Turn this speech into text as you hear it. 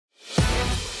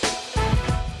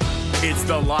It's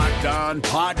the Locked On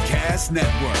Podcast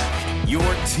Network, your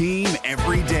team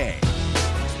every day.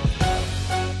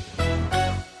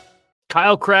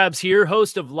 Kyle Krabs here,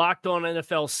 host of Locked On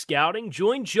NFL Scouting.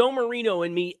 Join Joe Marino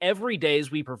and me every day as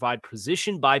we provide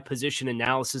position-by-position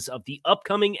analysis of the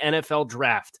upcoming NFL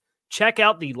Draft. Check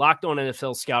out the Locked On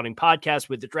NFL Scouting podcast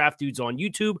with the Draft Dudes on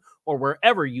YouTube or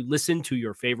wherever you listen to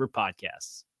your favorite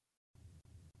podcasts.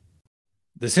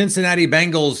 The Cincinnati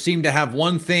Bengals seem to have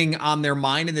one thing on their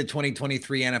mind in the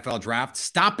 2023 NFL Draft: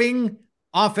 stopping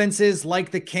offenses like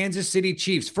the Kansas City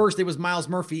Chiefs. First, it was Myles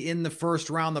Murphy in the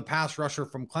first round, the pass rusher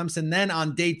from Clemson. Then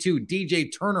on day two,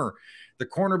 DJ Turner, the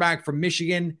cornerback from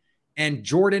Michigan, and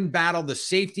Jordan Battle, the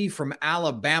safety from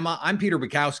Alabama. I'm Peter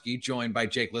Bukowski, joined by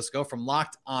Jake Lisco from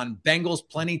Locked On Bengals.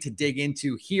 Plenty to dig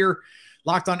into here.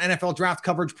 Locked On NFL Draft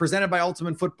coverage presented by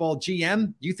Ultimate Football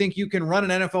GM. You think you can run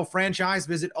an NFL franchise?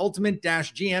 Visit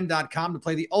ultimate-gm.com to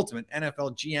play the Ultimate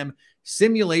NFL GM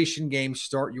simulation game.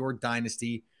 Start your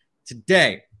dynasty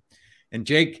today. And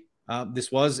Jake,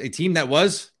 this was a team that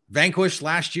was vanquished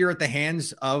last year at the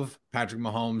hands of Patrick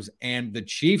Mahomes and the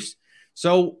Chiefs.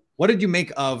 So what did you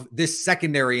make of this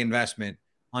secondary investment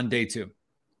on day two?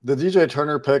 The DJ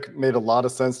Turner pick made a lot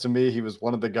of sense to me. He was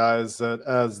one of the guys that,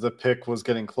 as the pick was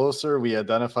getting closer, we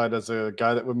identified as a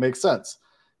guy that would make sense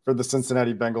for the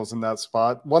Cincinnati Bengals in that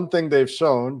spot. One thing they've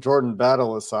shown, Jordan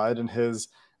Battle aside, in his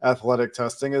athletic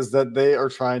testing, is that they are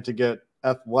trying to get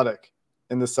athletic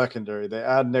in the secondary. They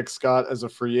add Nick Scott as a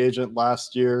free agent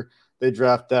last year. They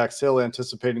draft Dax Hill,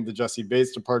 anticipating the Jesse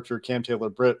Bates departure. Cam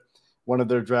Taylor-Britt, one of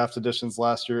their draft additions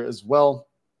last year as well.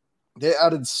 They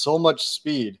added so much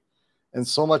speed and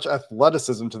so much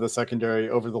athleticism to the secondary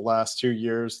over the last 2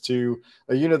 years, to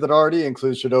a unit that already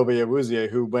includes Chidobe Awuzie,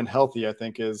 who, when healthy, I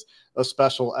think is a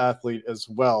special athlete as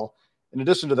well. In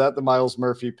addition to that, the Myles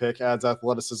Murphy pick adds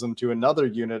athleticism to another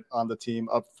unit on the team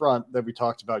up front that we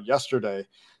talked about yesterday.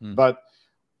 But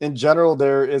in general,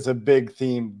 there is a big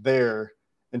theme there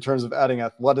in terms of adding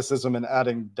athleticism and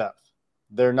adding depth.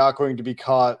 They're not going to be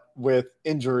caught with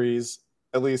injuries,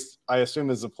 at least I assume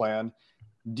is the plan,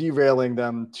 derailing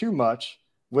them too much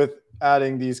with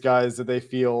adding these guys that they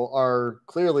feel are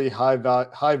clearly high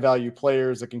value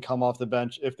players that can come off the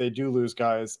bench if they do lose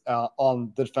guys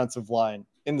on the defensive line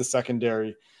in the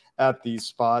secondary at these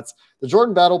spots. The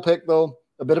Jordan Battle pick, though,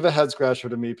 a bit of a head scratcher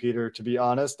to me, Peter, to be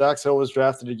honest. Dax Hill was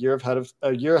drafted a year ahead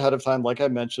of time, like I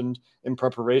mentioned, in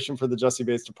preparation for the Jesse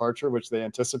Bates departure, which they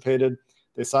anticipated.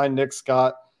 They signed Nick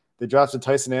Scott. They drafted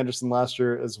Tyson Anderson last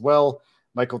year as well.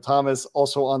 Michael Thomas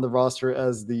also on the roster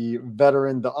as the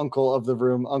veteran, the uncle of the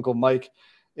room, Uncle Mike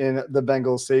in the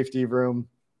Bengals safety room.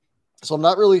 So I'm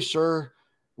not really sure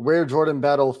where Jordan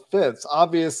Battle fits.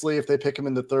 Obviously, if they pick him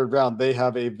in the third round, they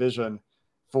have a vision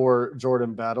for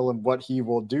Jordan Battle and what he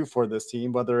will do for this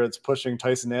team, whether it's pushing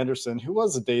Tyson Anderson, who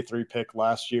was a day 3 pick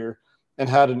last year and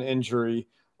had an injury,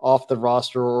 off the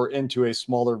roster or into a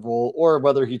smaller role, or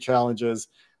whether he challenges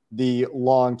the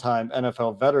longtime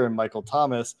NFL veteran Michael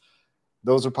Thomas.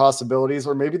 Those are possibilities,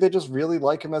 or maybe they just really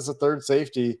like him as a third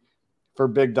safety for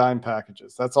big dime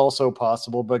packages. That's also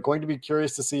possible, but going to be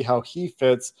curious to see how he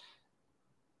fits.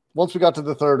 Once we got to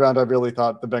the third round, I really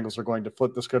thought the Bengals were going to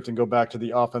flip the script and go back to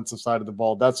the offensive side of the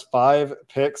ball. That's 5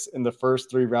 picks in the first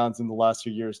 3 rounds in the last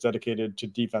 2 years dedicated to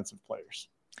defensive players.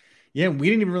 Yeah, we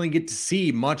didn't even really get to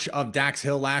see much of Dax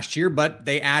Hill last year, but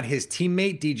they add his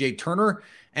teammate, DJ Turner,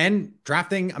 and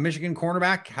drafting a Michigan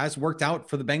cornerback has worked out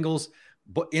for the Bengals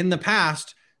in the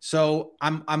past. So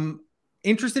I'm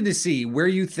interested to see where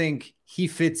you think he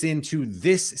fits into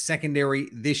this secondary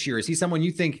this year. Is he someone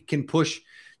you think can push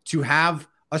to have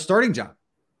a starting job?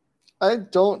 I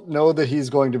don't know that he's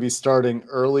going to be starting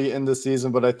early in the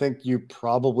season, but I think you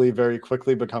probably very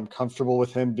quickly become comfortable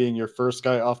with him being your first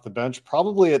guy off the bench,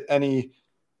 probably at any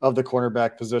of the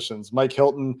cornerback positions. Mike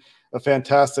Hilton, a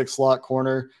fantastic slot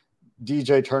corner.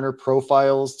 DJ Turner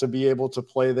profiles to be able to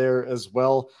play there as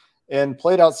well, and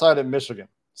played outside at Michigan.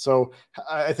 So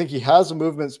I think he has a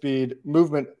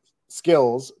movement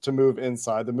skills to move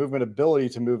inside, the movement ability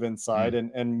to move inside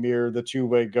and mirror the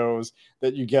two-way goes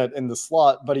that you get in the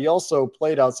slot. But he also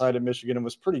played outside of Michigan and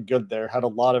was pretty good there, had a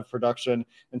lot of production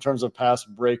in terms of pass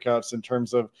breakups, in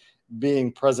terms of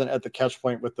being present at the catch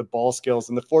point with the ball skills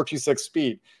and the 4.26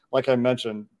 speed. Like I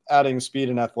mentioned, adding speed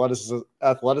and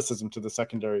athleticism to the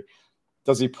secondary.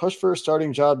 Does he push for a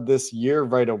starting job this year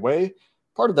right away?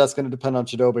 Part of that's going to depend on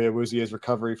Chidobe Awuzie's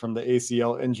recovery from the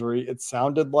ACL injury. It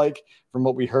sounded like, from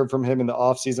what we heard from him in the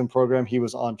offseason program, he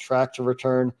was on track to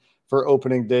return for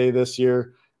opening day this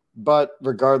year. But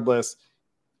regardless,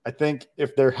 I think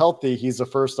if they're healthy, he's the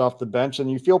first off the bench,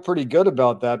 and you feel pretty good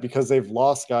about that because they've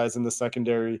lost guys in the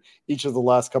secondary each of the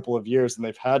last couple of years, and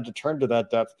they've had to turn to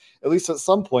that depth, at least at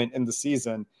some point in the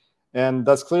season. And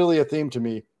that's clearly a theme to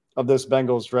me of this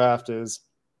Bengals draft is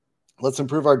let's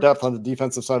improve our depth on the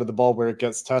defensive side of the ball where it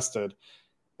gets tested.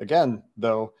 Again,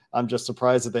 though, I'm just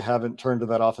surprised that they haven't turned to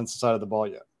that offensive side of the ball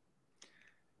yet.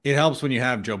 It helps when you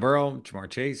have Joe Burrow, Jamar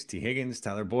Chase, T. Higgins,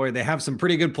 Tyler Boyd. They have some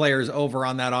pretty good players over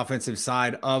on that offensive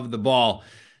side of the ball.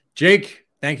 Jake,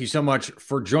 thank you so much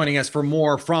for joining us. For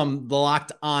more from the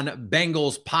Locked On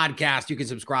Bengals podcast, you can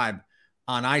subscribe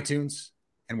on iTunes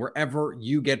and wherever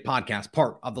you get podcasts,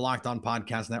 part of the Locked On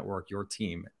Podcast Network, your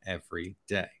team every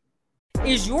day.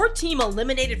 Is your team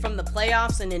eliminated from the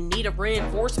playoffs and in need of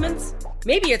reinforcements?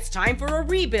 Maybe it's time for a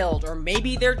rebuild, or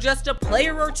maybe they're just a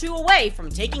player or two away from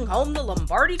taking home the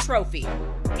Lombardi Trophy.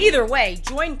 Either way,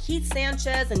 join Keith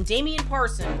Sanchez and Damian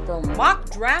Parson for Mock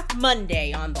Draft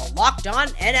Monday on the Locked On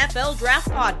NFL Draft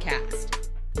Podcast.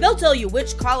 They'll tell you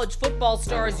which college football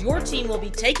stars your team will be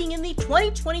taking in the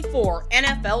 2024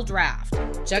 NFL Draft.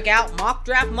 Check out Mock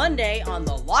Draft Monday on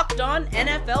the Locked On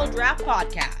NFL Draft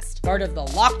Podcast, part of the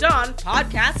Locked On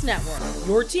Podcast Network,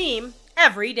 your team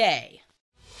every day.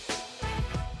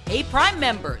 Hey, Prime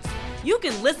members, you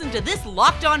can listen to this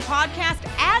Locked On podcast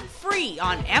ad-free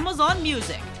on Amazon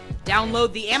Music.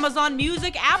 Download the Amazon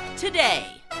Music app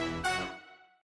today.